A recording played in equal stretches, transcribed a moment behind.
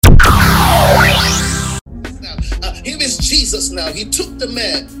Jesus now, he took the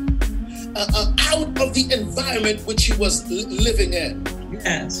man out of the environment which he was living in.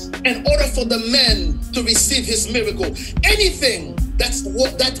 Yes. In order for the man to receive his miracle, anything that's in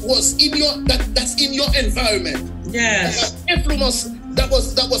your environment, yes, that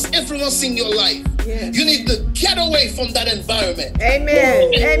was influencing your life. Yes. You need to get away from that environment.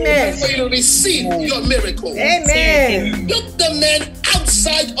 Amen. Amen. For you to receive your miracle. Amen. Took the man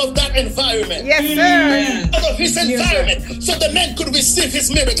outside of that environment. Yes, sir. Out of his environment, so the man could receive his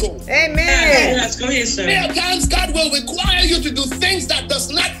miracle. Amen. Yes, go ahead, sir. There are times God will require you to do things that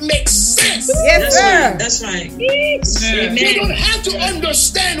does not make sense. Yes, sir. That's right. Amen. You don't have to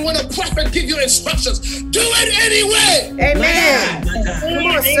understand when a prophet gives you instructions. Do it anyway. Amen. Come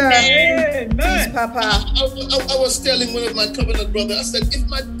on, sir. Amen. Papa. I was telling one of my covenant brothers, I said, if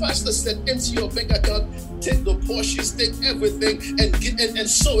my pastor said, empty your bank account, take the Porsches, take everything, and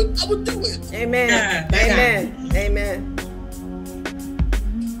sow it, I would do it. Amen. Yeah. Amen. Amen.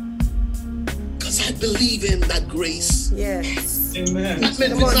 Because I believe in that grace. Yes. Amen. That man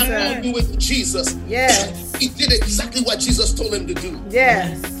did not argue with Jesus. Yes. He did exactly what Jesus told him to do.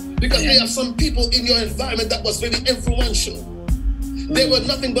 Yes. Because there are some people in your environment that was very influential. They were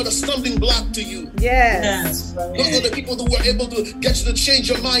nothing but a stumbling block to you. Yes. Those are the people who were able to get you to change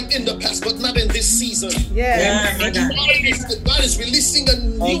your mind in the past, but not in this season. Yes. God is releasing a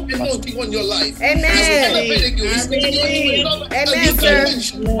new anointing on your life. Amen. He's elevating you. He's taking you to a new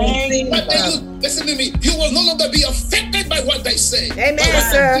dimension. Listen to me. You will no longer be affected by what they say. Amen,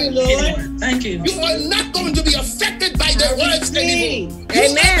 sir. Thank you. You are not going to be affected by their words anymore. You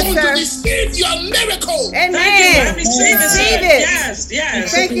Amen, are going sir. to receive your miracle. Amen. Thank you. I receive it, sir. Receive it. Yes,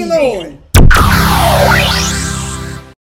 yes. Thank you, Lord.